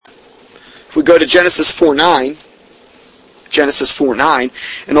If we go to Genesis 4:9,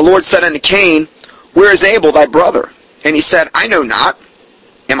 and the Lord said unto Cain, where is Abel thy brother? And he said, I know not.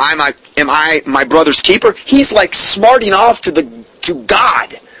 Am I my brother's keeper? He's like smarting off to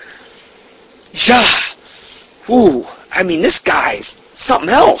God. Yeah. Ooh. I mean, this guy's something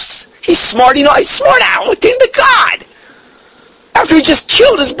else. He's smarting off. He's smart out into God. After he just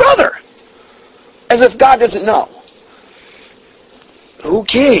killed his brother. As if God doesn't know.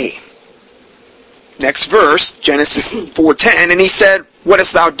 Okay. Next verse, Genesis 4:10, and he said, what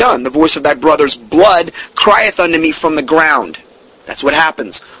hast thou done? The voice of thy brother's blood crieth unto me from the ground. That's what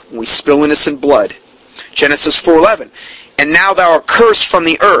happens when we spill innocent blood. Genesis 4:11, and now thou art cursed from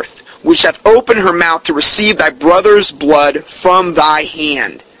the earth, which hath opened her mouth to receive thy brother's blood from thy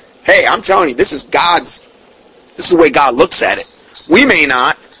hand. Hey, I'm telling you, this is the way God looks at it. We may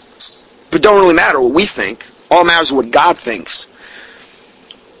not, but it don't really matter what we think. All that matters is what God thinks.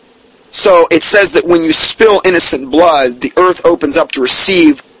 So it says that when you spill innocent blood, the earth opens up to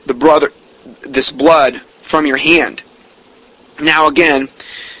receive this blood from your hand. Now again,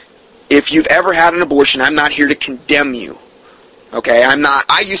 if you've ever had an abortion, I'm not here to condemn you. Okay, I'm not.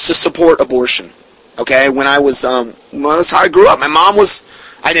 I used to support abortion. Okay, when I was, that's how I grew up. My mom was,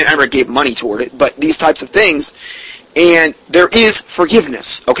 I didn't ever give money toward it, but these types of things. And there is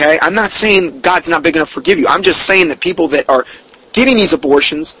forgiveness. Okay, I'm not saying God's not big enough to forgive you. I'm just saying that people that are getting these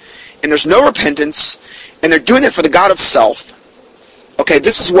abortions, and there's no repentance, and they're doing it for the God of self. Okay,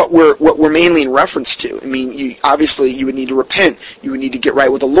 this is what we're mainly in reference to. I mean, obviously you would need to repent. You would need to get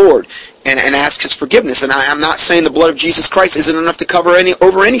right with the Lord and ask His forgiveness. And I'm not saying the blood of Jesus Christ isn't enough to cover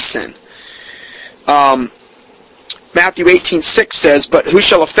over any sin. Matthew 18:6 says, but who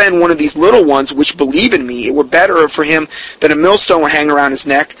shall offend one of these little ones which believe in me? It were better for him that a millstone were hanged around his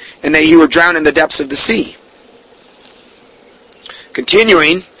neck, and that he were drowned in the depths of the sea.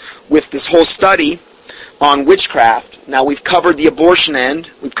 Continuing with this whole study on witchcraft. Now we've covered the abortion end.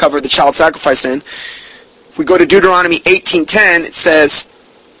 We've covered the child sacrifice end. If we go to Deuteronomy 18:10, it says,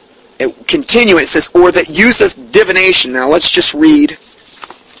 it says, or that useth divination. Now let's just read.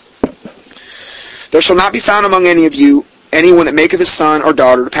 There shall not be found among any of you anyone that maketh his son or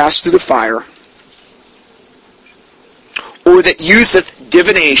daughter to pass through the fire, or that useth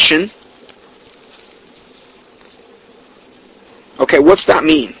divination. Okay, what's that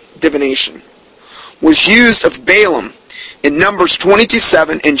mean? Divination was used of Balaam in Numbers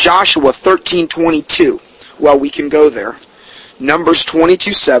 22:7 and Joshua 13:22. Well, we can go there. Numbers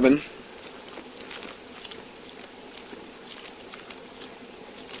 22:7.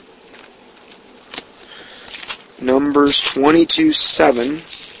 Numbers 22:7.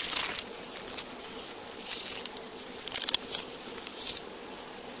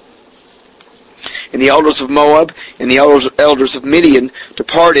 And the elders of Moab and the elders of Midian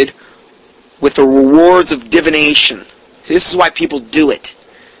departed with the rewards of divination. See, this is why people do it.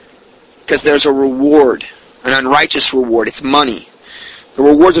 Because there's a reward, an unrighteous reward. It's money. The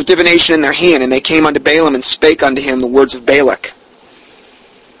rewards of divination in their hand, and they came unto Balaam and spake unto him the words of Balak.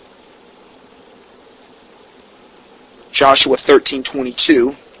 Joshua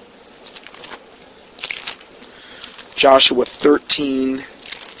 13:22. Joshua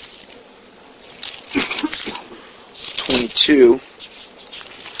 13:22.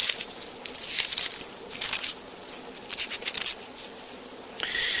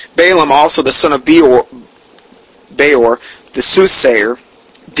 Balaam also the son of Beor, the soothsayer,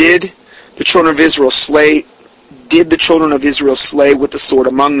 did the children of Israel slay with the sword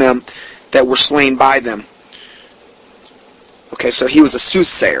among them that were slain by them. Okay, so he was a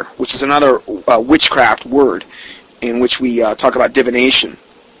soothsayer, which is another witchcraft word in which we talk about divination.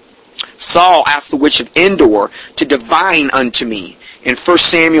 Saul asked the witch of Endor to divine unto me in 1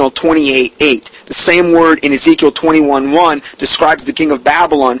 Samuel 28:8. The same word in Ezekiel 21:1 describes the king of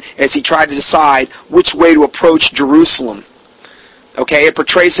Babylon as he tried to decide which way to approach Jerusalem. Okay, it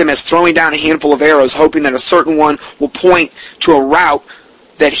portrays him as throwing down a handful of arrows, hoping that a certain one will point to a route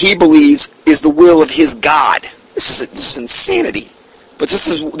that he believes is the will of his God. This is insanity. But this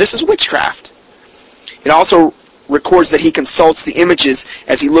is witchcraft. It also records that he consults the images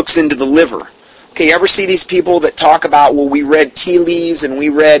as he looks into the liver. Okay, you ever see these people that talk about, well, we read tea leaves and we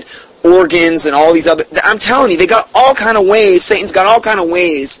read organs and all these other... I'm telling you, they got all kind of ways, Satan's got all kind of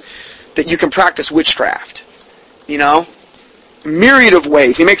ways that you can practice witchcraft. You know? Myriad of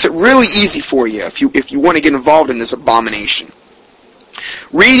ways. He makes it really easy for you if you want to get involved in this abomination.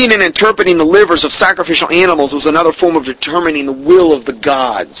 Reading and interpreting the livers of sacrificial animals was another form of determining the will of the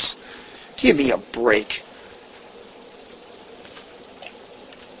gods. Give me a break.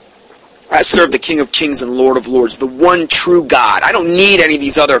 I serve the King of Kings and Lord of Lords, the one true God. I don't need any of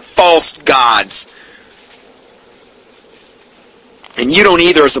these other false gods. And you don't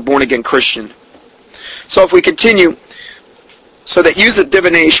either as a born-again Christian. So if we continue, so that use of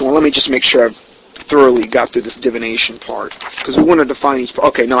divination, well, let me just make sure I've thoroughly got through this divination part, because we want to define each part.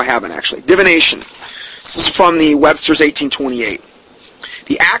 Okay, no, I haven't actually. Divination. This is from the Webster's 1828.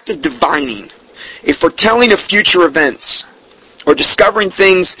 The act of divining, a foretelling of future events, or discovering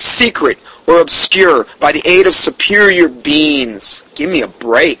things secret or obscure by the aid of superior beings. Give me a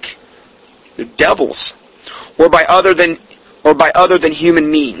break. They're devils. Or by other than human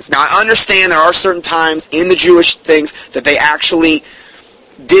means. Now, I understand there are certain times in the Jewish things that they actually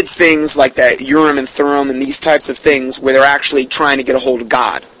did things like that Urim and Thummim and these types of things where they're actually trying to get a hold of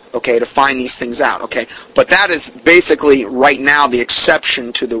God, okay, to find these things out, okay? But that is basically right now the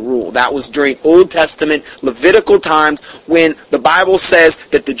exception to the rule. That was during Old Testament, Levitical times, when the Bible says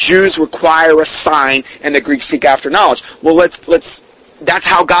that the Jews require a sign and the Greeks seek after knowledge. Well, that's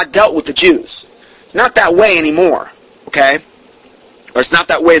how God dealt with the Jews. It's not that way anymore, okay? Or it's not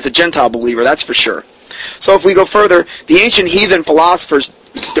that way as a Gentile believer, that's for sure. So if we go further, the ancient heathen philosophers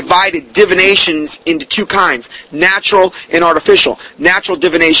divided divinations into two kinds, natural and artificial. Natural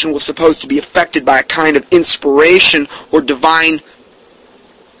divination was supposed to be affected by a kind of inspiration or divine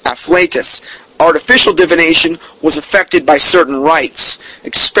afflatus. Artificial divination was affected by certain rites,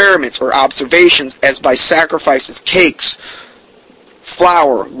 experiments, or observations, as by sacrifices, cakes,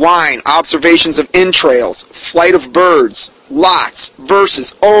 flour, wine, observations of entrails, flight of birds, lots,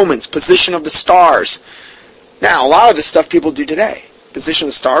 verses, omens, position of the stars. Now, a lot of this stuff people do today. Position of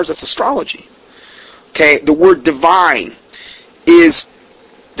the stars, that's astrology. Okay, the word divine is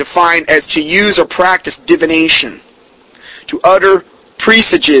defined as to use or practice divination, to utter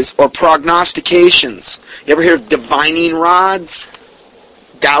presages or prognostications. You ever hear of divining rods?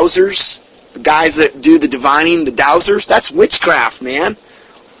 Dowsers? The guys that do the divining, the dowsers? That's witchcraft, man.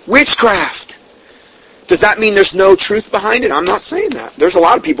 Witchcraft. Does that mean there's no truth behind it? I'm not saying that. There's a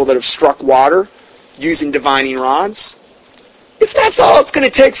lot of people that have struck water using divining rods. If that's all it's going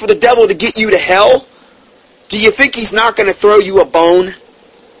to take for the devil to get you to hell, do you think he's not going to throw you a bone?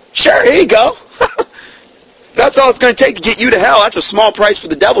 Sure, here you go. That's all it's going to take to get you to hell. That's a small price for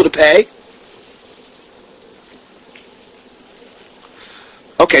the devil to pay.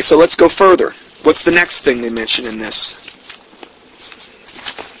 Okay, so let's go further. What's the next thing they mention in this?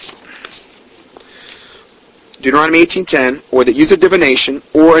 Deuteronomy 18:10, or that use of divination,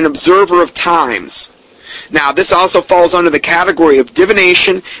 or an observer of times. Now, this also falls under the category of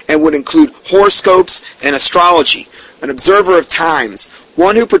divination and would include horoscopes and astrology. An observer of times,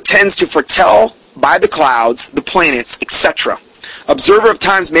 one who pretends to foretell by the clouds, the planets, etc. Observer of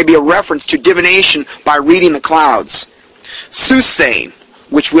times may be a reference to divination by reading the clouds. Soothsaying,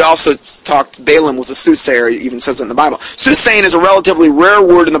 which we also talked, Balaam was a soothsayer, it even says it in the Bible. Soothsaying is a relatively rare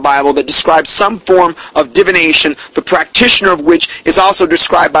word in the Bible that describes some form of divination, the practitioner of which is also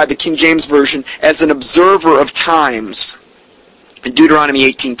described by the King James Version as an observer of times in Deuteronomy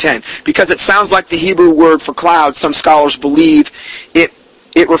 18:10. Because it sounds like the Hebrew word for cloud, some scholars believe it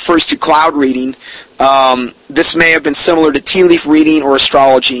refers to cloud reading. This may have been similar to tea leaf reading or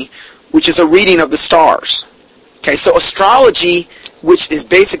astrology, which is a reading of the stars. Okay, so astrology, which is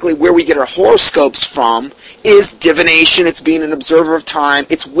basically where we get our horoscopes from, is divination. It's being an observer of time.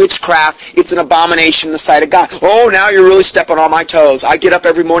 It's witchcraft. It's an abomination in the sight of God. Oh, now you're really stepping on my toes. I get up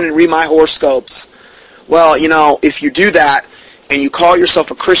every morning and read my horoscopes. Well, if you do that and you call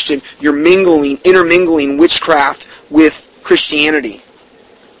yourself a Christian, you're intermingling witchcraft with Christianity.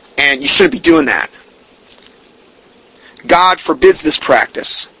 And you shouldn't be doing that. God forbids this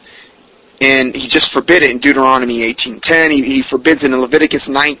practice. And he just forbid it in Deuteronomy 18:10. He forbids it in Leviticus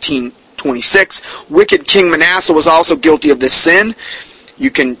 19:26. Wicked King Manasseh was also guilty of this sin. You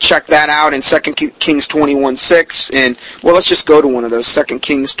can check that out in 2 Kings 21:6. And, well, let's just go to one of those. 2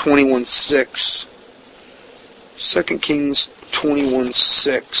 Kings 21:6. 2 Kings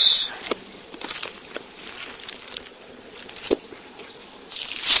 21:6.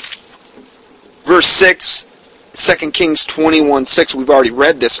 Verse 6. 2 Kings 21:6, we've already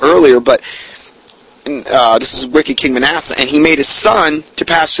read this earlier, but this is wicked King Manasseh, and he made his son to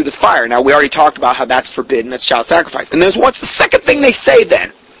pass through the fire. Now, we already talked about how that's forbidden, that's child sacrifice. And then what's the second thing they say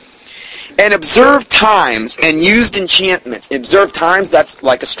then? And observe times and used enchantments. Observe times, that's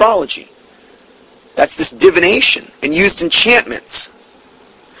like astrology. That's this divination, and used enchantments.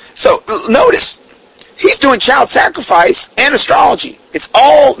 So, notice, he's doing child sacrifice and astrology. It's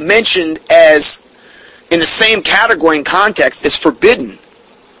all mentioned as in the same category and context as forbidden.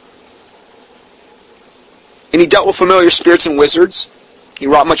 And he dealt with familiar spirits and wizards. He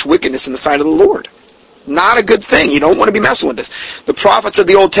wrought much wickedness in the sight of the Lord. Not a good thing. You don't want to be messing with this. The prophets of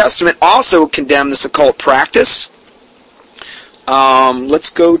the Old Testament also condemn this occult practice. Let's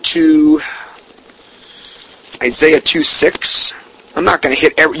go to Isaiah 2:6. I'm not going to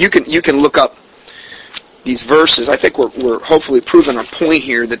hit every... You can look up these verses. I think we're hopefully proving our point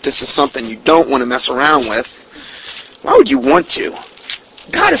here that this is something you don't want to mess around with. Why would you want to?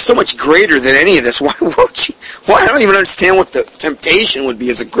 God is so much greater than any of this. Why won't you? Why? I don't even understand what the temptation would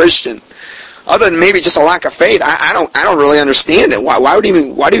be as a Christian, other than maybe just a lack of faith. I don't really understand it. Why do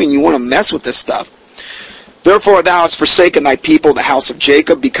you want to mess with this stuff? Therefore thou hast forsaken thy people, the house of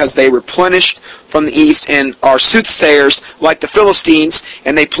Jacob, because they replenished from the east and are soothsayers like the Philistines,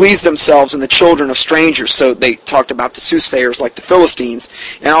 and they please themselves in the children of strangers. So they talked about the soothsayers like the Philistines,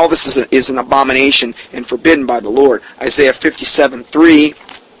 and all this is an abomination and forbidden by the Lord. Isaiah 57:3.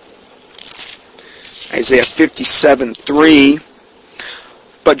 Isaiah 57:3.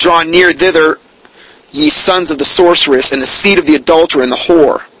 But draw near thither, ye sons of the sorceress, and the seed of the adulterer and the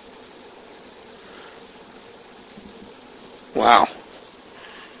whore. Wow.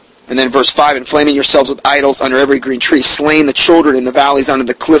 And then verse 5, inflaming yourselves with idols under every green tree, slaying the children in the valleys under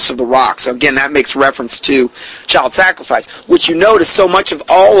the cliffs of the rocks. So again, that makes reference to child sacrifice, which you notice so much of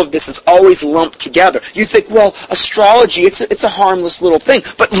all of this is always lumped together. You think, well, astrology, it's a harmless little thing.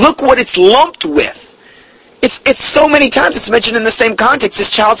 But look what it's lumped with. It's so many times it's mentioned in the same context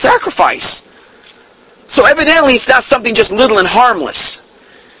as child sacrifice. So evidently it's not something just little and harmless.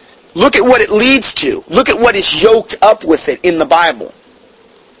 Look at what it leads to. Look at what is yoked up with it in the Bible.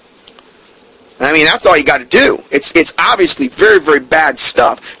 I mean, that's all you got to do. It's obviously very, very bad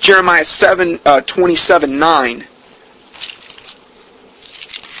stuff. Jeremiah 27:9.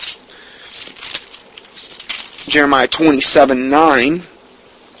 Jeremiah 27:9.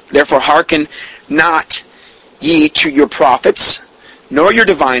 Therefore hearken not ye to your prophets, nor your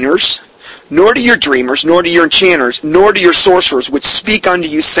diviners, nor to your dreamers, nor to your enchanters, nor to your sorcerers, which speak unto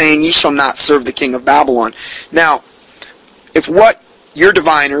you, saying, ye shall not serve the king of Babylon. Now, if what your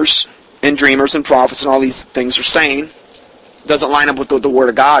diviners and dreamers and prophets and all these things are saying doesn't line up with what the Word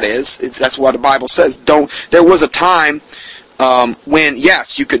of God is, that's why the Bible says, don't. There was a time when,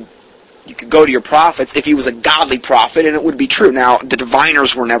 yes, you could go to your prophets if he was a godly prophet, and it would be true. Now, the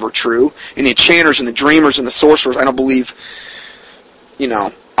diviners were never true, and the enchanters and the dreamers and the sorcerers, I don't believe,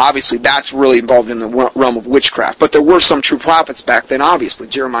 obviously that's really involved in the realm of witchcraft. But there were some true prophets back then, obviously.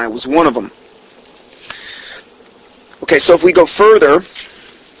 Jeremiah was one of them. Okay, so if we go further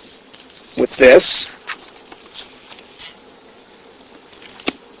with this.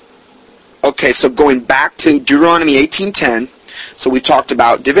 Okay, so going back to Deuteronomy 18:10. So we've talked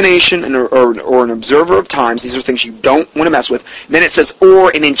about divination or an observer of times. These are things you don't want to mess with. And then it says,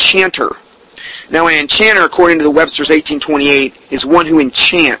 or an enchanter. Now an enchanter, according to the Webster's 1828, is one who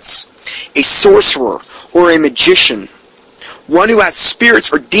enchants, a sorcerer, or a magician, one who has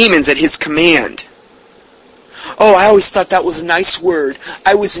spirits or demons at his command. Oh, I always thought that was a nice word.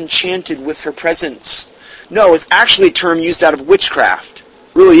 I was enchanted with her presence. No, it's actually a term used out of witchcraft.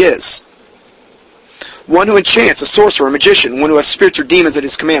 It really is. One who enchants, a sorcerer, a magician, one who has spirits or demons at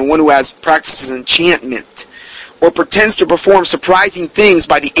his command, one who practices enchantment, or pretends to perform surprising things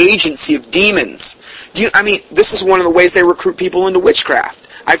by the agency of demons. This is one of the ways they recruit people into witchcraft.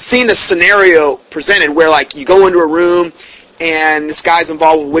 I've seen this scenario presented where, you go into a room and this guy's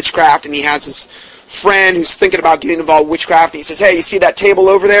involved with witchcraft, and he has his friend who's thinking about getting involved with witchcraft, and he says, hey, you see that table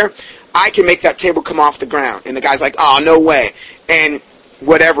over there? I can make that table come off the ground. And the guy's like, oh, no way. And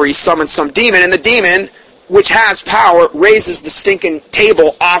whatever, he summons some demon, and the demon, which has power, raises the stinking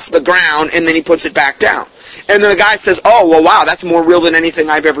table off the ground, and then he puts it back down. And then the guy says, oh, well, wow, that's more real than anything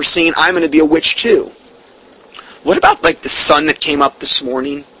I've ever seen. I'm going to be a witch too. What about, the sun that came up this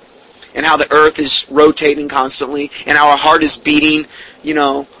morning, and how the earth is rotating constantly, and how our heart is beating,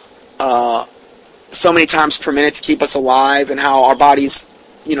 so many times per minute to keep us alive, and how our body's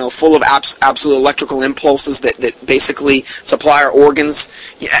full of absolute electrical impulses that basically supply our organs.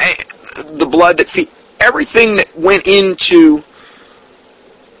 The blood that feeds, everything that went into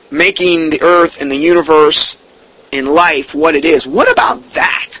making the earth and the universe and life what it is. What about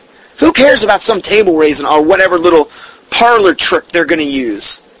that? Who cares about some table raising or whatever little parlor trick they're going to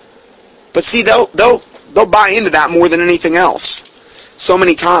use? But see, they'll buy into that more than anything else. So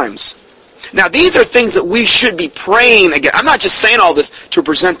many times. Now, these are things that we should be praying against. I'm not just saying all this to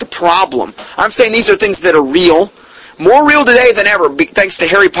present the problem. I'm saying these are things that are real. More real today than ever, thanks to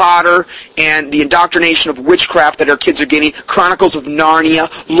Harry Potter and the indoctrination of witchcraft that our kids are getting. Chronicles of Narnia,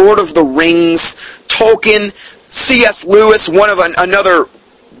 Lord of the Rings, Tolkien, C.S. Lewis, another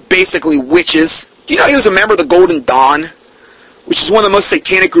basically witches. Do you know he was a member of the Golden Dawn? which is one of the most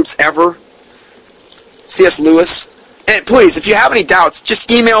satanic groups ever. C.S. Lewis. And please, if you have any doubts, just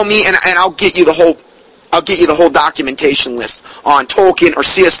email me and I'll get you the whole documentation list on Tolkien or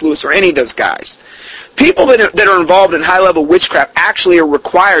C.S. Lewis or any of those guys. People that are involved in high-level witchcraft actually are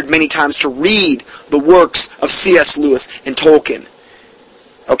required many times to read the works of C.S. Lewis and Tolkien,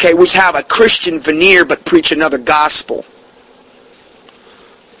 okay, which have a Christian veneer but preach another gospel.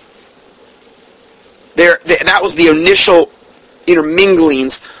 That was the initial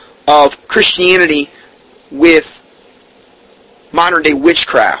interminglings of Christianity with modern-day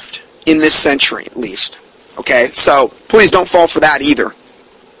witchcraft in this century, at least. Okay, so please don't fall for that either.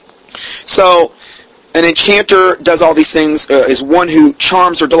 So, an enchanter does all these things, is one who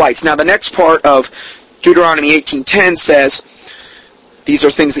charms or delights. Now, the next part of Deuteronomy 18:10 says, these are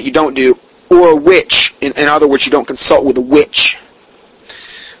things that you don't do, or a witch. In other words, you don't consult with a witch.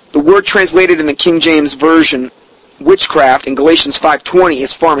 The word translated in the King James Version, witchcraft, in Galatians 5:20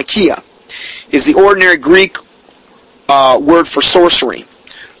 is pharmakia, is the ordinary Greek word for sorcery,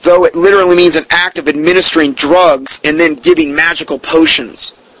 though it literally means an act of administering drugs and then giving magical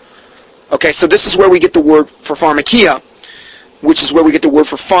potions. Okay, so this is where we get the word for pharmakia, which is where we get the word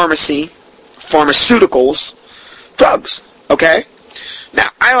for pharmacy, pharmaceuticals, drugs. Okay? Now,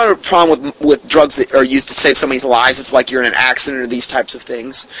 I don't have a problem with drugs that are used to save somebody's lives if, like, you're in an accident or these types of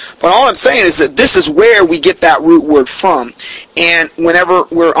things. But all I'm saying is that this is where we get that root word from. And whenever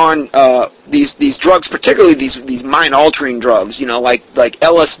we're on these drugs, particularly these mind-altering drugs, you know, like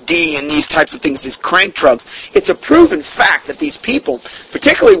LSD and these types of things, these crank drugs, it's a proven fact that these people,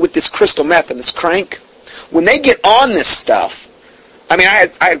 particularly with this crystal meth and this crank, when they get on this stuff, I mean, I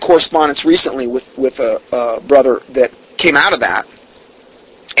had correspondence recently with a brother that came out of that.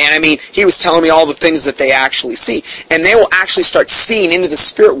 And I mean, he was telling me all the things that they actually see. And they will actually start seeing into the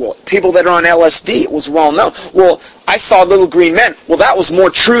spirit world. People that are on LSD, it was well known. Well, I saw little green men. Well, that was more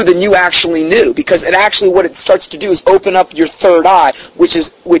true than you actually knew. Because it actually, what it starts to do is open up your third eye, which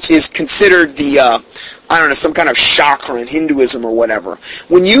is considered the, I don't know, some kind of chakra in Hinduism or whatever.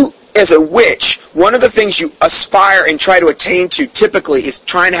 When you, as a witch, one of the things you aspire and try to attain to typically is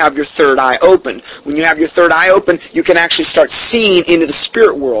trying to have your third eye open. When you have your third eye open, you can actually start seeing into the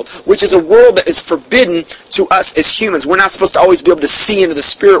spirit world, which is a world that is forbidden to us as humans. We're not supposed to always be able to see into the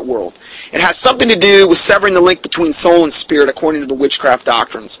spirit world. It has something to do with severing the link between soul and spirit according to the witchcraft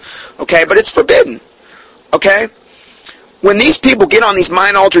doctrines. Okay, but it's forbidden. Okay? When these people get on these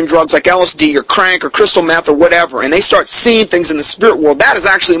mind-altering drugs like LSD or crank or crystal meth or whatever, and they start seeing things in the spirit world, that is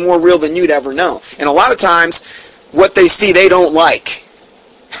actually more real than you'd ever know. And a lot of times, what they see, they don't like.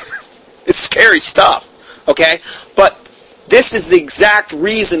 It's scary stuff, okay? But this is the exact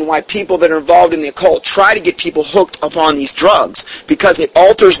reason why people that are involved in the occult try to get people hooked upon these drugs, because it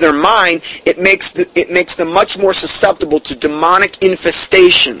alters their mind. It makes them much more susceptible to demonic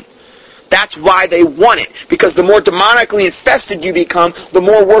infestation. That's why they want it. Because the more demonically infested you become, the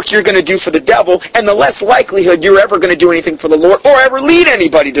more work you're going to do for the devil, and the less likelihood you're ever going to do anything for the Lord or ever lead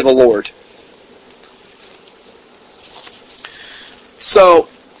anybody to the Lord. So,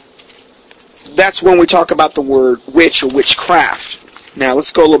 that's when we talk about the word witch or witchcraft. Now,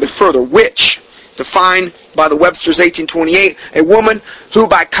 let's go a little bit further. Witch, defined by the Webster's 1828, a woman who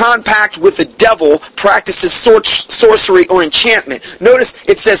by compact with the devil practices sorcery or enchantment. Notice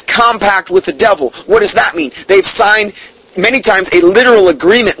it says compact with the devil. What does that mean? They've signed many times a literal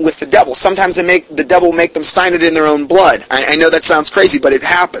agreement with the devil. Sometimes the devil make them sign it in their own blood. I know that sounds crazy, but it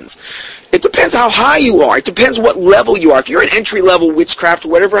happens. It depends how high you are. It depends what level you are. If you're an entry-level witchcraft or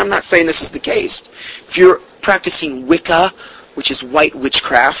whatever, I'm not saying this is the case. If you're practicing Wicca, which is white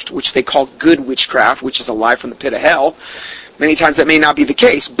witchcraft, which they call good witchcraft, which is a lie from the pit of hell, many times that may not be the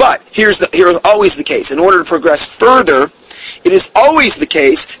case. But here's always the case. In order to progress further, it is always the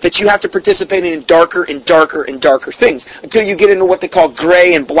case that you have to participate in darker and darker and darker things until you get into what they call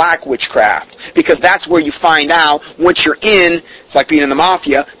gray and black witchcraft. Because that's where you find out, once you're in, it's like being in the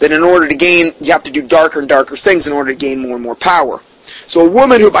mafia, that in order to gain, you have to do darker and darker things in order to gain more and more power. So a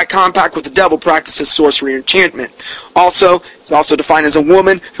woman who by compact with the devil practices sorcery or enchantment. It's also defined as a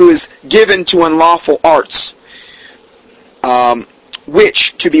woman who is given to unlawful arts.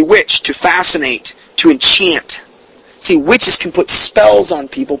 Witch, to bewitch, to fascinate, to enchant. See, witches can put spells on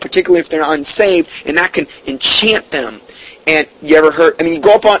people, particularly if they're unsaved, and that can enchant them. And you ever heard, I mean,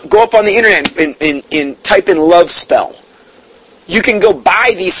 go up on the internet and type in love spell. You can go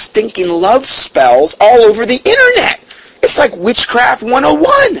buy these stinking love spells all over the internet. It's like Witchcraft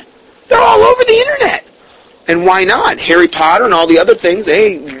 101. They're all over the internet. And why not? Harry Potter and all the other things.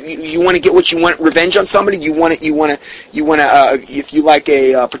 Hey, you want to get what you want, revenge on somebody. You want to. If you like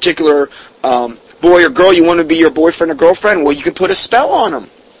a particular boy or girl, you want to be your boyfriend or girlfriend? Well, you can put a spell on them.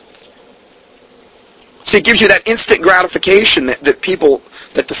 So it gives you that instant gratification that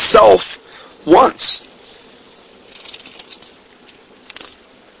the self wants.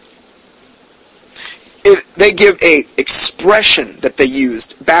 They give a expression that they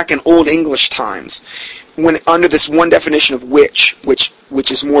used back in Old English times, when under this one definition of which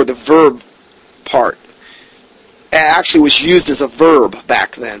is more the verb part. It actually was used as a verb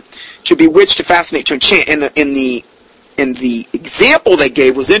back then. To bewitch, to fascinate, to enchant. In the example they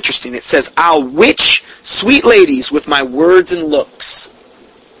gave was interesting. It says, I'll witch sweet ladies with my words and looks.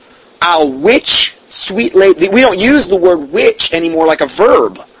 I'll witch sweet ladies. We don't use the word witch anymore like a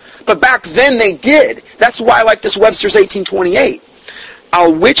verb. But back then they did. That's why I like this Webster's 1828.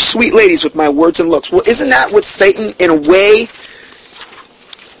 I'll witch sweet ladies with my words and looks. Well, isn't that what Satan, in a way,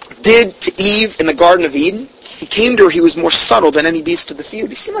 did to Eve in the Garden of Eden? He came to her, he was more subtle than any beast of the field.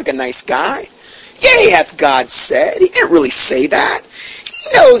 He seemed like a nice guy. Yea, hath God said. He didn't really say that.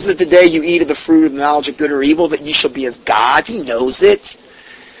 He knows that the day you eat of the fruit of the knowledge of good or evil, that you shall be as gods. He knows it.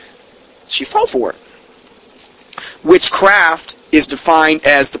 She fell for it. Witchcraft is defined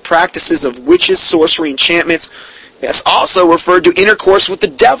as the practices of witches, sorcery, enchantments. It's also referred to intercourse with the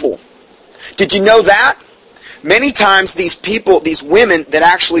devil. Did you know that? Many times these people, these women that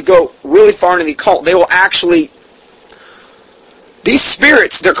actually go really far into the occult, they will actually, these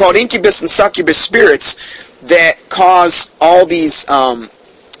spirits, they're called incubus and succubus spirits, that cause all these,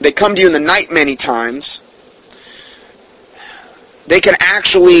 they come to you in the night many times. They can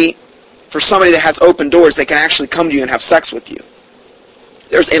actually, for somebody that has open doors, they can actually come to you and have sex with you.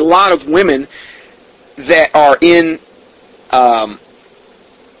 There's a lot of women that are in, I've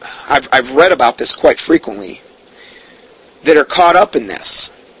read about this quite frequently, that are caught up in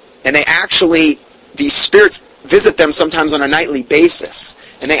this. And they actually, these spirits visit them sometimes on a nightly basis.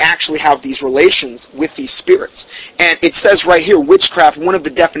 And they actually have these relations with these spirits. And it says right here, witchcraft, one of the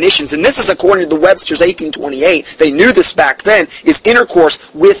definitions, and this is according to the Webster's 1828, they knew this back then, is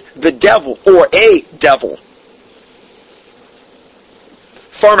intercourse with the devil, or a devil.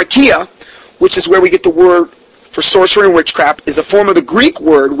 Pharmakia, which is where we get the word for sorcery and witchcraft, is a form of the Greek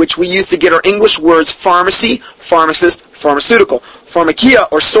word which we use to get our English words pharmacy, pharmacist, pharmaceutical. Pharmakia,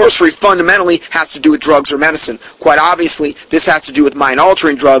 or sorcery, fundamentally has to do with drugs or medicine. Quite obviously, this has to do with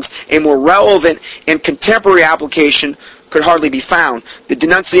mind-altering drugs. A more relevant and contemporary application could hardly be found. The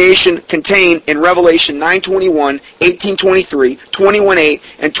denunciation contained in Revelation 9:21, 18:23, 21:8,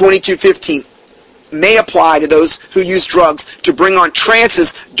 and 22:15 may apply to those who use drugs to bring on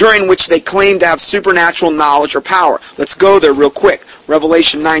trances during which they claim to have supernatural knowledge or power. Let's go there real quick.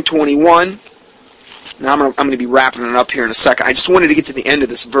 Revelation 9:21. Now I'm going to be wrapping it up here in a second. I just wanted to get to the end of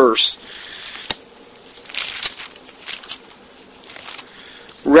this verse.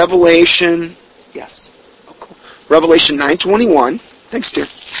 Revelation, yes. Oh, cool. Revelation 9:21. Thanks, dear.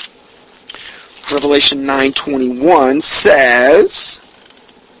 Revelation 9:21 says,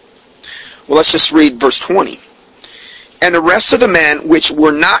 well, let's just read verse 20. And the rest of the men which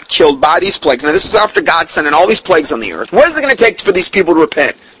were not killed by these plagues. Now this is after God sending all these plagues on the earth. What is it going to take for these people to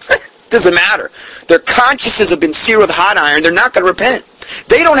repent? Doesn't matter. Their consciences have been seared with hot iron. They're not going to repent.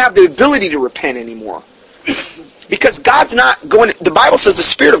 They don't have the ability to repent anymore. Because God's not going to, the Bible says the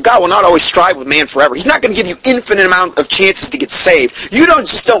Spirit of God will not always strive with man forever. He's not going to give you infinite amount of chances to get saved. You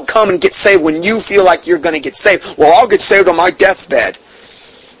don't come and get saved when you feel like you're going to get saved. Well, I'll get saved on my deathbed.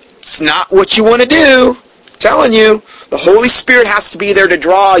 It's not what you want to do. I'm telling you. The Holy Spirit has to be there to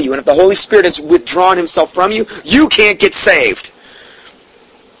draw you. And if the Holy Spirit has withdrawn Himself from you, you can't get saved.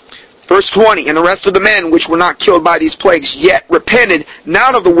 Verse 20, and the rest of the men which were not killed by these plagues yet repented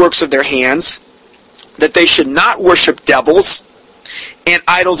not of the works of their hands, that they should not worship devils and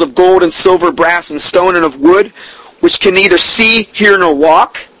idols of gold and silver, brass and stone and of wood, which can neither see, hear, nor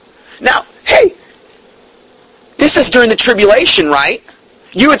walk. Now, hey, this is during the tribulation, right?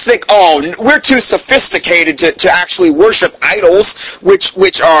 You would think, oh, we're too sophisticated to actually worship idols,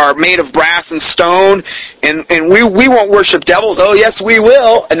 which are made of brass and stone, and we won't worship devils. Oh, yes, we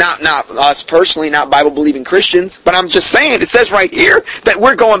will. And not us personally, not Bible-believing Christians. But I'm just saying, it says right here that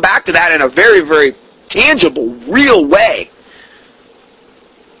we're going back to that in a very, very tangible, real way.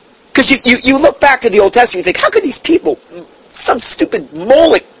 Because you look back to the Old Testament, you think, how could these people, some stupid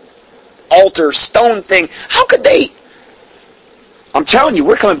Moloch altar, stone thing, how could they... I'm telling you,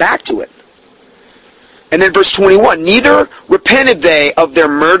 we're coming back to it. And then verse 21, neither repented they of their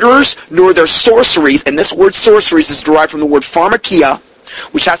murderers nor their sorceries, and this word sorceries is derived from the word pharmakia,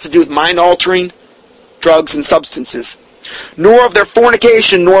 which has to do with mind-altering drugs and substances, nor of their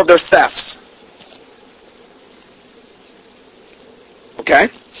fornication, nor of their thefts. Okay?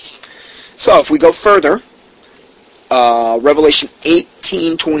 So if we go further, Revelation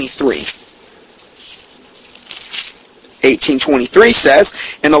 18:23. 18:23 says,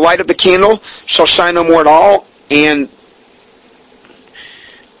 "And the light of the candle shall shine no more at all, and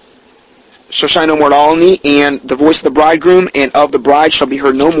in thee, and the voice of the bridegroom and of the bride shall be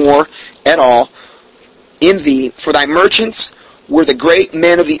heard no more at all in thee. For thy merchants were the great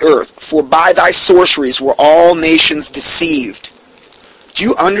men of the earth, for by thy sorceries were all nations deceived." Do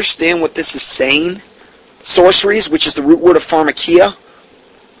you understand what this is saying? Sorceries, which is the root word of pharmakia,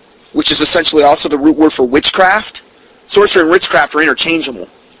 which is essentially also the root word for witchcraft. Sorcery and witchcraft are interchangeable.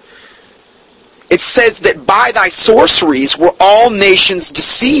 It says that by thy sorceries were all nations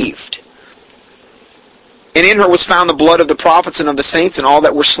deceived. And in her was found the blood of the prophets and of the saints and all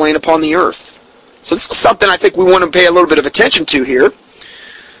that were slain upon the earth. So this is something I think we want to pay a little bit of attention to here.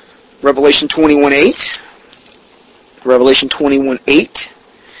 Revelation 21:8. Revelation 21:8.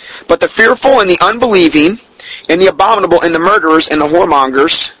 "But the fearful and the unbelieving and the abominable and the murderers and the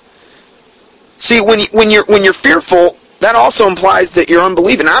whoremongers." See, when you're fearful, that also implies that you're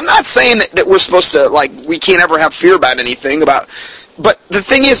unbelieving. Now, I'm not saying that we're supposed to, we can't ever have fear about anything, but the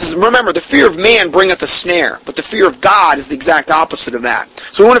thing is, remember, the fear of man bringeth a snare, but the fear of God is the exact opposite of that.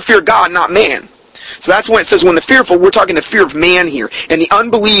 So we want to fear God, not man. So that's when it says when the fearful, we're talking the fear of man here. And the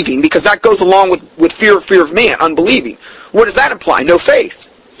unbelieving, because that goes along with fear of man, unbelieving. What does that imply? No faith.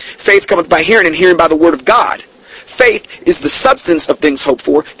 Faith cometh by hearing, and hearing by the word of God. Faith is the substance of things hoped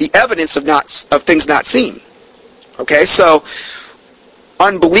for, the evidence of things not seen. Okay, so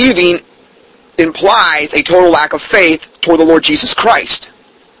unbelieving implies a total lack of faith toward the Lord Jesus Christ.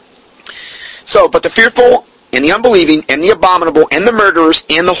 So, but the fearful and the unbelieving and the abominable and the murderers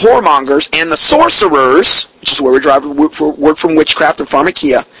and the whoremongers and the sorcerers, which is where we derive the word from witchcraft and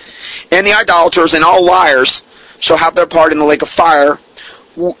pharmakia, and the idolaters and all liars shall have their part in the lake of fire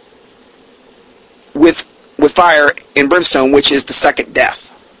with fire and brimstone, which is the second death.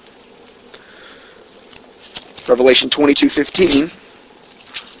 Revelation 22:15.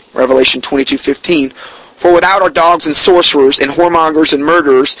 Revelation 22:15. "For without are dogs and sorcerers and whoremongers and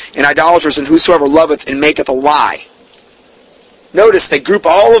murderers and idolaters and whosoever loveth and maketh a lie." Notice they group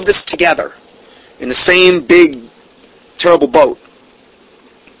all of this together in the same big, terrible boat.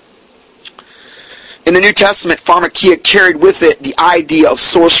 In the New Testament, pharmakia carried with it the idea of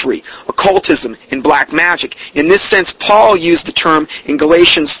sorcery, occultism, and black magic. In this sense, Paul used the term in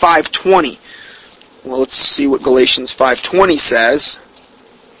Galatians 5:20. Well, let's see what Galatians 5:20 says.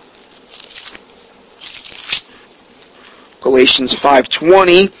 Galatians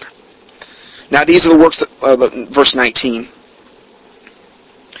 5:20. Now these are the works of verse 19.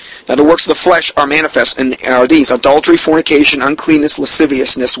 "Now the works of the flesh are manifest, and are these: adultery, fornication, uncleanness,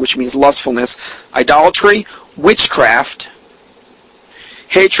 lasciviousness," which means lustfulness, idolatry, witchcraft,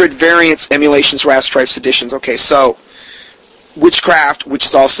 hatred, variance, emulations, wrath, strife, seditions. Okay, so witchcraft, which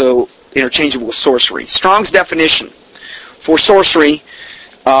is also interchangeable with sorcery. Strong's definition for sorcery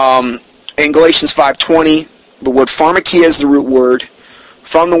in Galatians 5:20, the word pharmakia is the root word,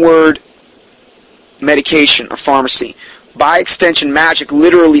 from the word medication or pharmacy. By extension, magic,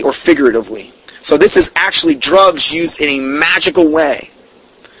 literally or figuratively. So this is actually drugs used in a magical way.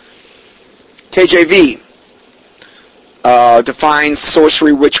 KJV defines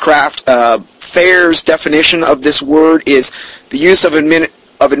sorcery, witchcraft. Thayer's definition of this word is the use of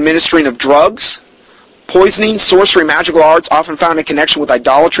administering of drugs, poisoning, sorcery, magical arts, often found in connection with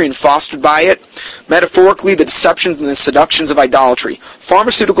idolatry and fostered by it. Metaphorically, the deceptions and the seductions of idolatry.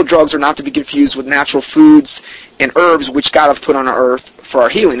 Pharmaceutical drugs are not to be confused with natural foods and herbs which God hath put on our earth for our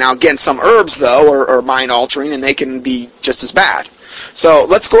healing. Now again, some herbs, though, are mind-altering, and they can be just as bad. So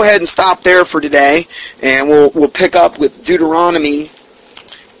let's go ahead and stop there for today, and we'll pick up with Deuteronomy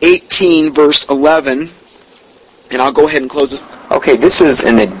 18, verse 11. And I'll go ahead and close this. Okay, this is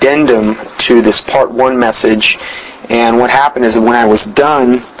an addendum to this part 1 message. And what happened is that when I was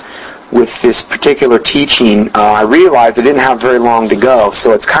done with this particular teaching, I realized I didn't have very long to go.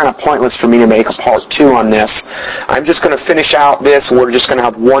 So it's kind of pointless for me to make a part 2 on this. I'm just going to finish out this. We're just going to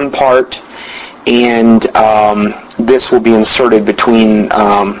have one part. And this will be inserted between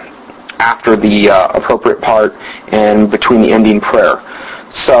after the appropriate part and between the ending prayer.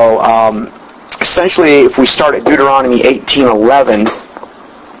 So essentially, if we start at Deuteronomy 18:11,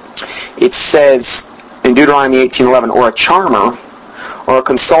 it says in Deuteronomy 18:11, "Or a charmer, or a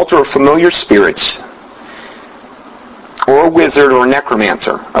consulter of familiar spirits, or a wizard, or a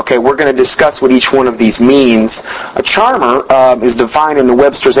necromancer." Okay, we're going to discuss what each one of these means. A charmer is defined in the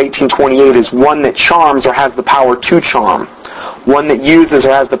Webster's 1828 as one that charms or has the power to charm. One that uses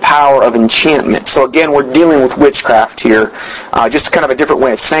or has the power of enchantment. So again, we're dealing with witchcraft here, just kind of a different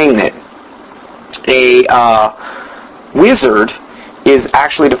way of saying it. a wizard is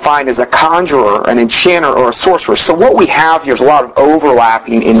actually defined as a conjurer, an enchanter, or a sorcerer. So what we have here is a lot of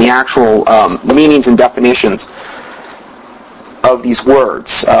overlapping in the actual meanings and definitions of these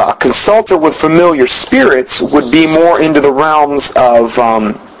words. A consulter with familiar spirits would be more into the realms of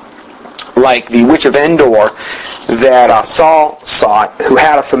like the Witch of Endor that Saul sought, who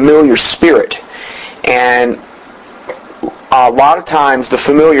had a familiar spirit. And a lot of times the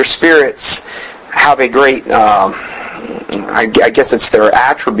familiar spirits have a great, I guess it's their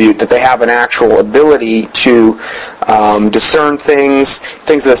attribute, that they have an actual ability to discern things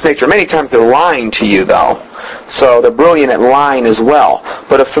of this nature. Many times they're lying to you, though. So they're brilliant at lying as well.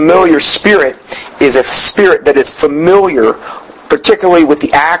 But a familiar spirit is a spirit that is familiar, particularly with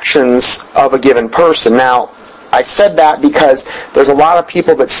the actions of a given person. Now, I said that because there's a lot of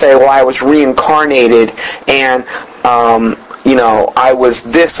people that say, well, I was reincarnated and I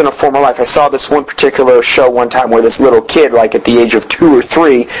was this in a former life. I saw this one particular show one time where this little kid, like at the age of 2 or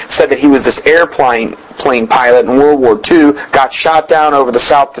 3, said that he was this airplane pilot in World War II, got shot down over the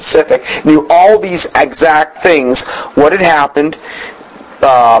South Pacific, knew all these exact things, what had happened,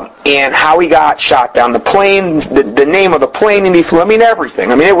 and how he got shot down, the plane, the name of the plane and he flew,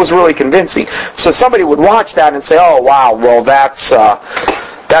 everything. It was really convincing. So somebody would watch that and say, oh, wow, well,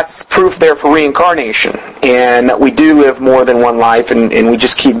 that's proof there for reincarnation, and that we do live more than one life, and we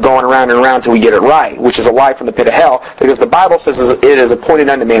just keep going around and around till we get it right, which is a lie from the pit of hell, because the Bible says it is appointed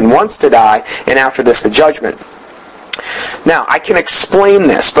unto man once to die, and after this the judgment. Now, I can explain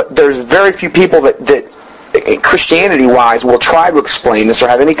this, but there's very few people that Christianity-wise will try to explain this or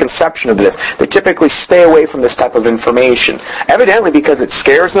have any conception of this. They typically stay away from this type of information. Evidently because it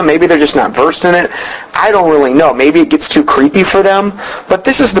scares them. Maybe they're just not versed in it. I don't really know. Maybe it gets too creepy for them. But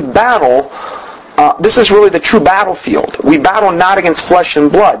this is the battle. This is really the true battlefield. We battle not against flesh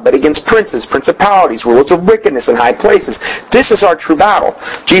and blood, but against princes, principalities, rulers of wickedness in high places. This is our true battle.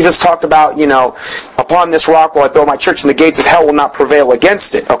 Jesus talked about, upon this rock will I build my church, and the gates of hell will not prevail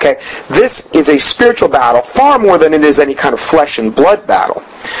against it. Okay? This is a spiritual battle far more than it is any kind of flesh and blood battle.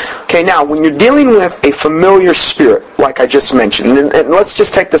 Okay, now, when you're dealing with a familiar spirit, like I just mentioned, and let's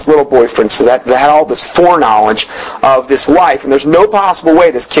just take this little boy, for instance, that had all this foreknowledge of this life, and there's no possible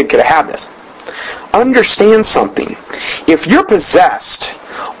way this kid could have had this. Understand something. If you're possessed,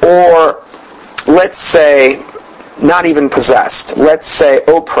 or let's say not even possessed, let's say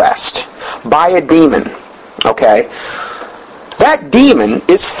oppressed by a demon, okay, that demon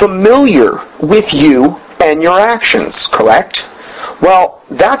is familiar with you and your actions, correct? Well,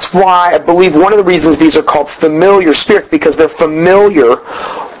 that's why I believe one of the reasons these are called familiar spirits, because they're familiar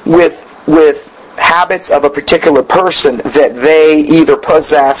with habits of a particular person that they either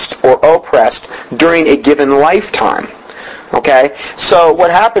possessed or oppressed during a given lifetime. Okay? So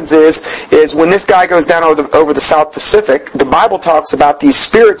what happens is when this guy goes down over the South Pacific, the Bible talks about these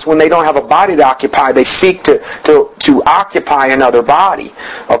spirits, when they don't have a body to occupy, they seek to occupy another body.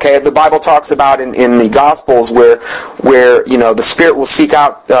 Okay? The Bible talks about in the Gospels where the spirit will seek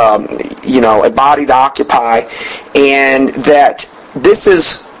out a body to occupy, and that this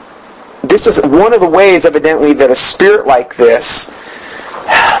is one of the ways, evidently, that a spirit like this,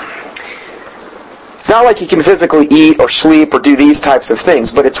 it's not like he can physically eat or sleep or do these types of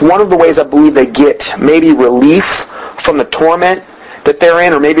things, but it's one of the ways I believe they get maybe relief from the torment that they're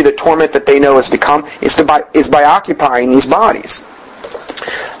in, or maybe the torment that they know is to come, is by occupying these bodies.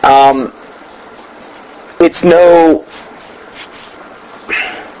 It's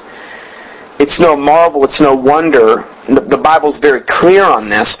no marvel, it's no wonder. The Bible's very clear on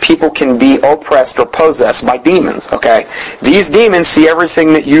this. People can be oppressed or possessed by demons, okay? These demons see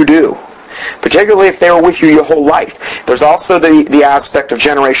everything that you do, particularly if they were with you your whole life. There's also the aspect of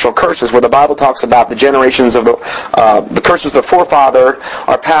generational curses, where the Bible talks about the generations of the curses of the forefather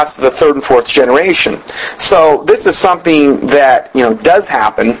are passed to the third and fourth generation. So this is something that does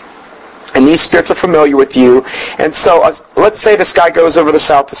happen. And these spirits are familiar with you. And so, let's say this guy goes over the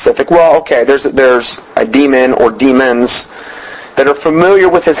South Pacific. Well, okay, there's a demon or demons that are familiar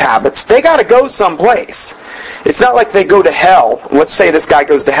with his habits. They got to go someplace. It's not like they go to hell. Let's say this guy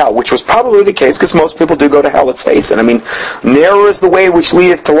goes to hell, which was probably the case, because most people do go to hell, let's face it. Narrow is the way which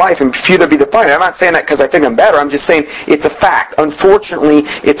leadeth to life, and few there be that find it. I'm not saying that because I think I'm better. I'm just saying it's a fact. Unfortunately,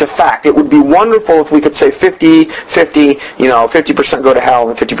 it's a fact. It would be wonderful if we could say 50-50, 50% go to hell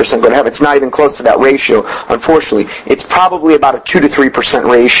and 50% go to heaven. It's not even close to that ratio, unfortunately. It's probably about a 2 to 3%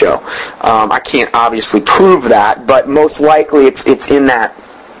 ratio. I can't obviously prove that, but most likely it's in that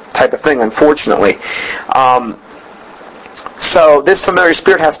type of thing, unfortunately. So this familiar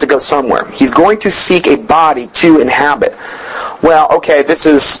spirit has to go somewhere. He's going to seek a body to inhabit. Well, okay, this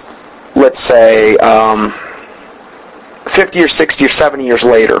is let's say, 50 or 60 or 70 years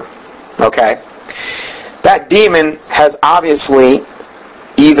later, okay, that demon has obviously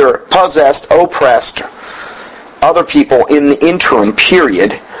either possessed, oppressed other people in the interim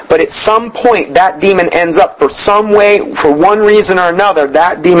period, but at some point that demon ends up, for some way, for one reason or another,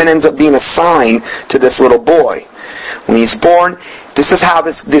 that demon ends up being assigned to this little boy. When he's born, this is how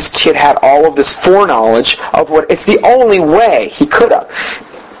this kid had all of this foreknowledge of what, it's the only way he could have.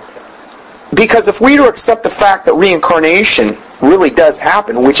 Because if we were to accept the fact that reincarnation really does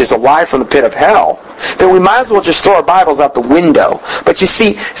happen, which is a lie from the pit of hell, then we might as well just throw our Bibles out the window. But you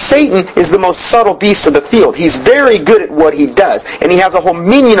see, Satan is the most subtle beast of the field. He's very good at what he does. And he has a whole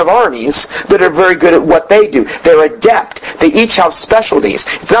minion of armies that are very good at what they do. They're adept. They each have specialties.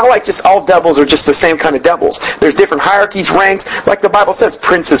 It's not like just all devils are just the same kind of devils. There's different hierarchies, ranks. Like the Bible says,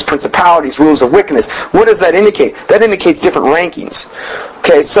 princes, principalities, rulers of wickedness. What does that indicate? That indicates different rankings.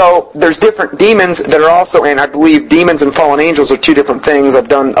 Okay, so there's different demons that are also, and I believe demons and fallen angels are two different things. I've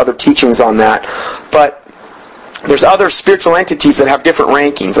done other teachings on that. But there's other spiritual entities that have different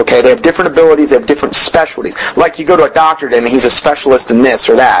rankings, okay? They have different abilities, they have different specialties. Like you go to a doctor and he's a specialist in this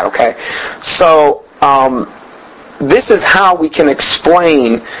or that, okay? So, this is how we can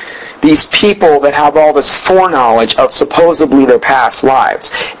explain these people that have all this foreknowledge of supposedly their past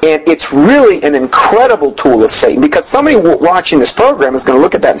lives. And it's really an incredible tool of Satan, because somebody watching this program is going to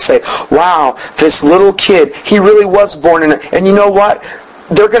look at that and say, wow, this little kid, he really was born in a... And you know what?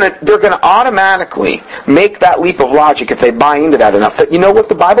 They're gonna automatically make that leap of logic if they buy into that enough. That, you know what,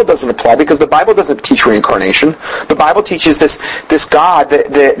 the Bible doesn't apply, because the Bible doesn't teach reincarnation. The Bible teaches this God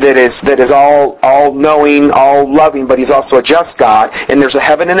that is all knowing, all loving, but he's also a just God, and there's a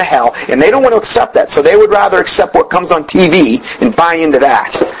heaven and a hell, and they don't want to accept that. So they would rather accept what comes on TV and buy into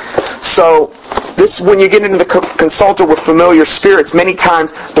that. So this, when you get into the consulter with familiar spirits, many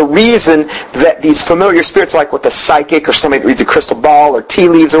times the reason that these familiar spirits, like with a psychic or somebody that reads a crystal ball or tea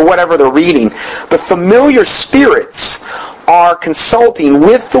leaves or whatever they're reading, the familiar spirits are consulting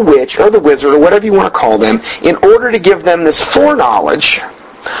with the witch or the wizard or whatever you want to call them in order to give them this foreknowledge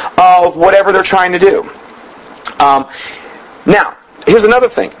of whatever they're trying to do. Now, here's another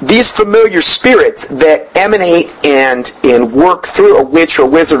thing. These familiar spirits that emanate and work through a witch or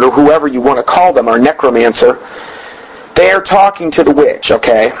wizard or whoever you want to call them, or necromancer, they are talking to the witch,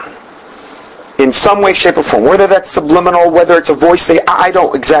 okay? In some way, shape, or form. Whether that's subliminal, whether it's a voice, I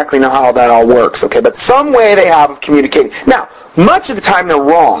don't exactly know how that all works, okay? But some way they have of communicating. Now, much of the time they're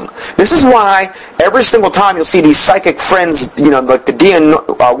wrong. This is why every single time you'll see these psychic friends, like the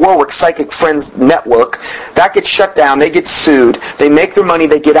Dionne Warwick Psychic Friends Network, that gets shut down, they get sued, they make their money,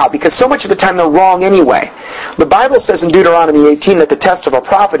 they get out, because so much of the time they're wrong anyway. The Bible says in Deuteronomy 18 that the test of a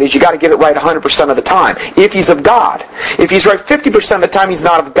prophet is you got to get it right 100% of the time, if he's of God. If he's right 50% of the time, he's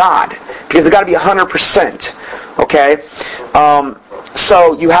not of God, because it's got to be 100%. Okay?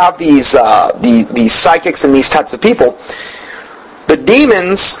 So you have these psychics and these types of people. The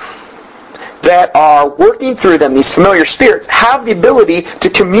demons that are working through them, these familiar spirits, have the ability to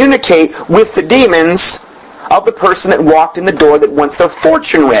communicate with the demons of the person that walked in the door that wants their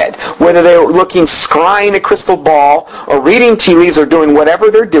fortune read. Whether they're scrying a crystal ball or reading tea leaves or doing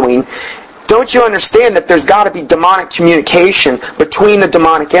whatever they're doing, don't you understand that there's got to be demonic communication between the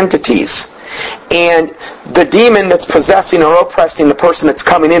demonic entities? And the demon that's possessing or oppressing the person that's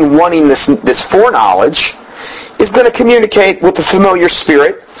coming in wanting this foreknowledge is going to communicate with the familiar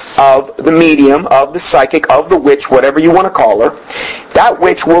spirit of the medium, of the psychic, of the witch, whatever you want to call her. That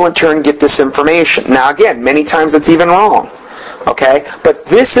witch will in turn get this information. Now again, many times that's even wrong. Okay? But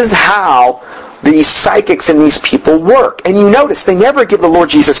this is how these psychics and these people work. And you notice they never give the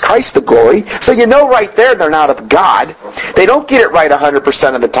Lord Jesus Christ the glory. So you know right there they're not of God. They don't get it right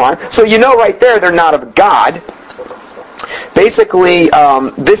 100% of the time. So you know right there they're not of God. Basically,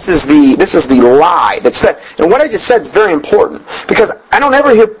 this is the lie that's fed. And what I just said is very important, because I don't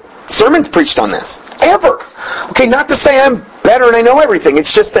ever hear sermons preached on this. Ever. Okay, not to say I'm better and I know everything.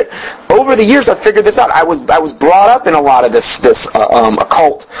 It's just that over the years I've figured this out. I was brought up in a lot of this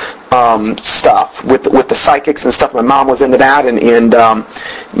occult stuff with the psychics and stuff. My mom was into that,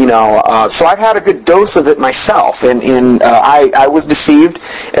 so I've had a good dose of it myself. And I was deceived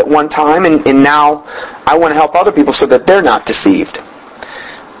at one time, and now I want to help other people so that they're not deceived.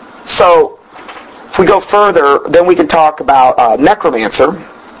 So if we go further, then we can talk about necromancer,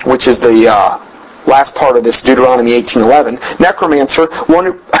 which is the last part of this Deuteronomy 18:11. Necromancer,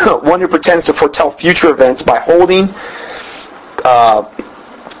 one who pretends to foretell future events by holding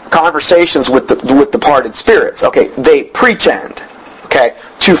conversations with departed spirits. Okay, they pretend. Okay,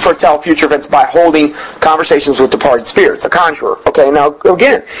 to foretell future events by holding conversations with departed spirits, a conjurer. Okay, now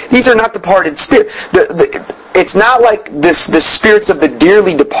again, these are not departed spirits. It's not like the spirits of the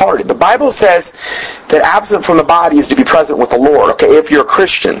dearly departed. The Bible says that absent from the body is to be present with the Lord. Okay, if you're a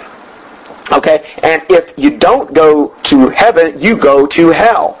Christian. Okay, and if you don't go to heaven, you go to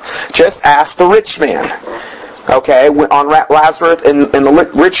hell. Just ask the rich man. Okay, on Lazarus and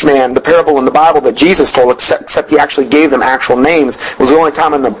the rich man, the parable in the Bible that Jesus told, except he actually gave them actual names. It was the only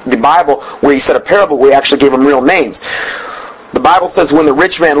time in the Bible where he said a parable where he actually gave them real names. The Bible says when the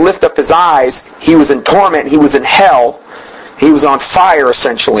rich man lifted up his eyes, he was in torment, he was in hell, he was on fire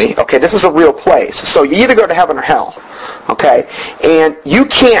essentially. Okay, this is a real place. So you either go to heaven or hell. Okay, and you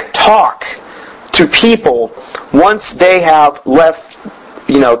can't talk to people once they have left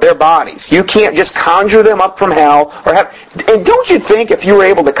their bodies. You can't just conjure them up from hell and don't you think if you were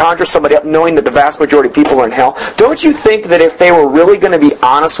able to conjure somebody up knowing that the vast majority of people are in hell, don't you think that if they were really going to be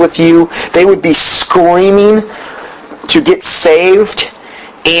honest with you, they would be screaming to get saved?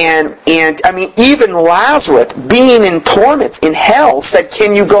 And I mean, even Lazarus, being in torments in hell, said,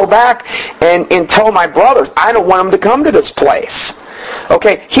 can you go back and tell my brothers, I don't want them to come to this place.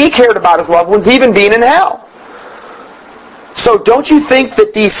 Okay, he cared about his loved ones even being in hell. So don't you think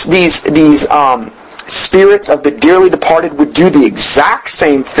that these spirits of the dearly departed would do the exact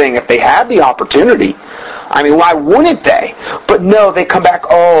same thing if they had the opportunity? I mean, why wouldn't they? But no, they come back,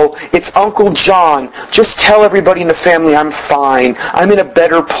 oh, it's Uncle John. Just tell everybody in the family I'm fine. I'm in a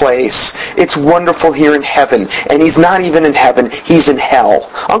better place. It's wonderful here in heaven. And he's not even in heaven. He's in hell.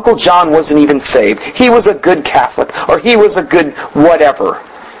 Uncle John wasn't even saved. He was a good Catholic. Or he was a good whatever.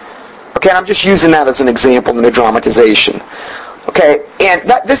 Okay, I'm just using that as an example in the dramatization. Okay, and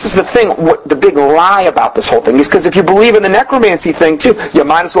this is the thing, what the big lie about this whole thing is because if you believe in the necromancy thing too, you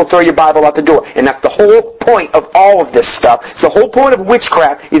might as well throw your Bible out the door. And that's the whole point of all of this stuff. It's the whole point of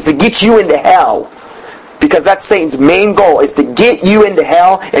witchcraft is to get you into hell. Because that's Satan's main goal, is to get you into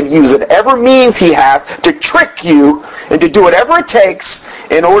hell and use whatever means he has to trick you and to do whatever it takes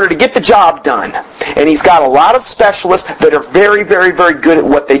in order to get the job done. And he's got a lot of specialists that are very, very, very good at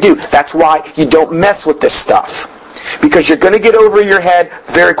what they do. That's why you don't mess with this stuff. Because you're going to get over your head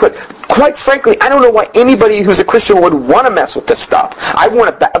very quick. Quite frankly, I don't know why anybody who's a Christian would want to mess with this stuff.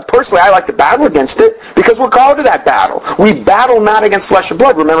 Personally, I like to battle against it because we're called to that battle. We battle not against flesh and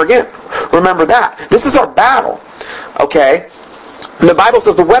blood. Remember that. This is our battle. Okay? The Bible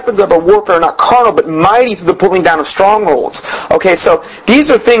says the weapons of our warfare are not carnal, but mighty through the pulling down of strongholds. Okay, so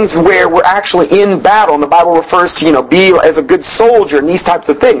these are things where we're actually in battle, and the Bible refers to, be as a good soldier and these types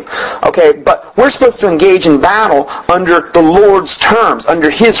of things. Okay, but we're supposed to engage in battle under the Lord's terms,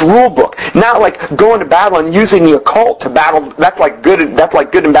 under His rule book. Not like going to battle and using the occult to battle. That's like good and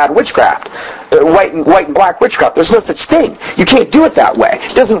bad witchcraft. White and black witchcraft. There's no such thing. You can't do it that way.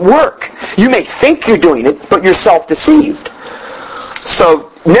 It doesn't work. You may think you're doing it, but you're self-deceived. So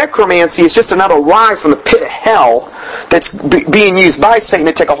necromancy is just another lie from the pit of hell that's being used by Satan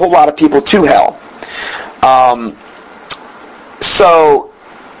to take a whole lot of people to hell. So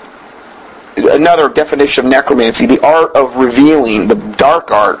another definition of necromancy, the art of revealing, the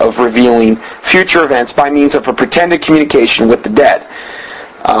dark art of revealing future events by means of a pretended communication with the dead.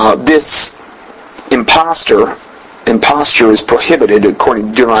 This imposture is prohibited according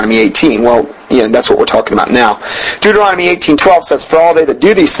to Deuteronomy 18. Well, that's what we're talking about now. Deuteronomy 18:12 says, for all they that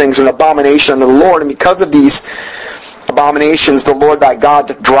do these things are an abomination unto the Lord, and because of these abominations the Lord thy God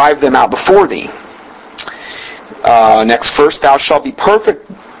doth drive them out before thee. Next verse, thou shalt be perfect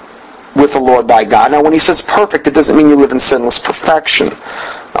with the Lord thy God. Now when he says perfect, it doesn't mean you live in sinless perfection.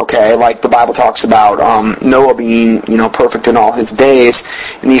 Okay, like the Bible talks about Noah being, perfect in all his days,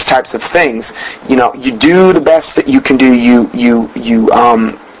 and these types of things. You do the best that you can do.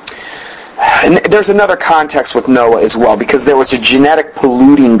 And there's another context with Noah as well, because there was a genetic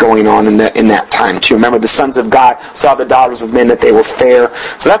polluting going on in that time too. Remember, the sons of God saw the daughters of men that they were fair.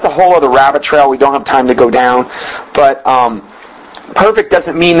 So that's a whole other rabbit trail we don't have time to go down. But perfect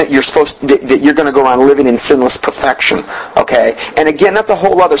doesn't mean that that you're going to go around living in sinless perfection. Okay? And again, that's a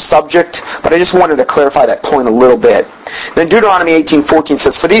whole other subject, but I just wanted to clarify that point a little bit. Then Deuteronomy 18:14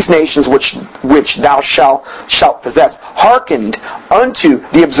 says, for these nations which thou shalt possess hearkened unto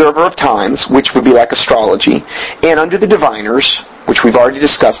the observer of times, which would be like astrology, and unto the diviners, which we've already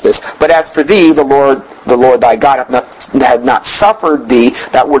discussed this. But as for thee, the Lord thy God hath not suffered thee.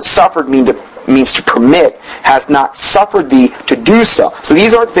 That word suffered means to permit, has not suffered thee to do so. So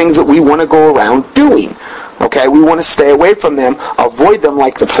these are things that we want to go around doing. Okay, we want to stay away from them, avoid them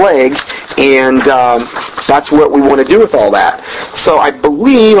like the plague, and that's what we want to do with all that. So I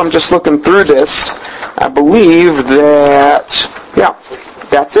believe, I'm just looking through this, I believe that,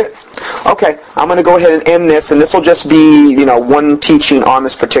 That's it. Okay, I'm going to go ahead and end this, and this will just be, one teaching on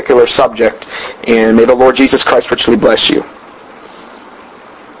this particular subject. And may the Lord Jesus Christ richly bless you.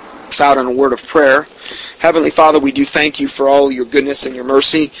 It's out on a word of prayer. Heavenly Father, we do thank you for all your goodness and your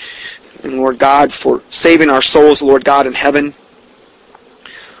mercy. And Lord God, for saving our souls, Lord God, in heaven.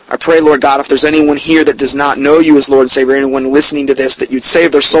 I pray, Lord God, if there's anyone here that does not know you as Lord and Savior, anyone listening to this, that you'd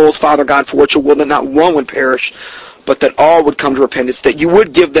save their souls, Father God, for what you will, that not one would perish, but that all would come to repentance, that you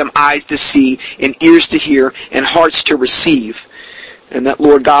would give them eyes to see and ears to hear and hearts to receive. And that,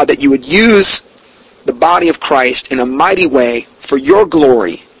 Lord God, that you would use the body of Christ in a mighty way for your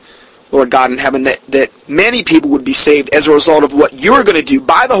glory, Lord God in heaven, that many people would be saved as a result of what you're going to do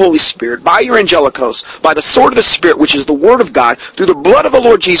by the Holy Spirit, by your angelicos, by the sword of the Spirit, which is the Word of God, through the blood of the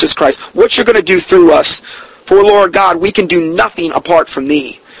Lord Jesus Christ, what you're going to do through us. For, Lord God, we can do nothing apart from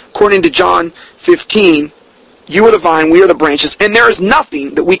thee. According to John 15, you are the vine, we are the branches, and there is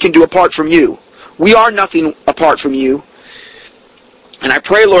nothing that we can do apart from you. We are nothing apart from you. And I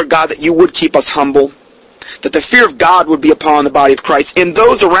pray, Lord God, that you would keep us humble, that the fear of God would be upon the body of Christ and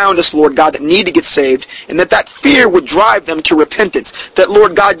those around us, Lord God, that need to get saved, and that fear would drive them to repentance, that,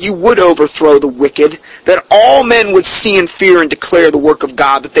 Lord God, you would overthrow the wicked, that all men would see and fear and declare the work of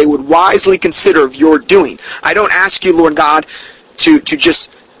God, that they would wisely consider of your doing. I don't ask you, Lord God, to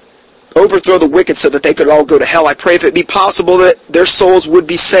just overthrow the wicked so that they could all go to hell. I pray if it be possible that their souls would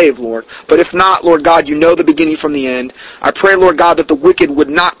be saved, Lord. But if not, Lord God, you know the beginning from the end. I pray, Lord God, that the wicked would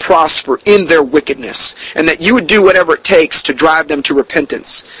not prosper in their wickedness, and that you would do whatever it takes to drive them to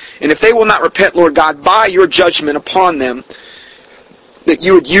repentance. And if they will not repent, Lord God, by your judgment upon them, that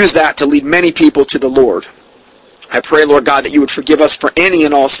you would use that to lead many people to the Lord. I pray, Lord God, that you would forgive us for any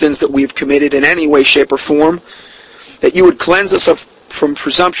and all sins that we've committed in any way, shape, or form, that you would cleanse us from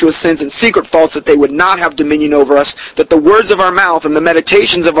presumptuous sins and secret faults, that they would not have dominion over us, that the words of our mouth and the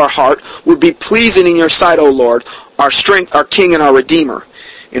meditations of our heart would be pleasing in your sight, O Lord, our strength, our King, and our Redeemer.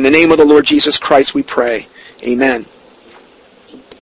 In the name of the Lord Jesus Christ we pray. Amen.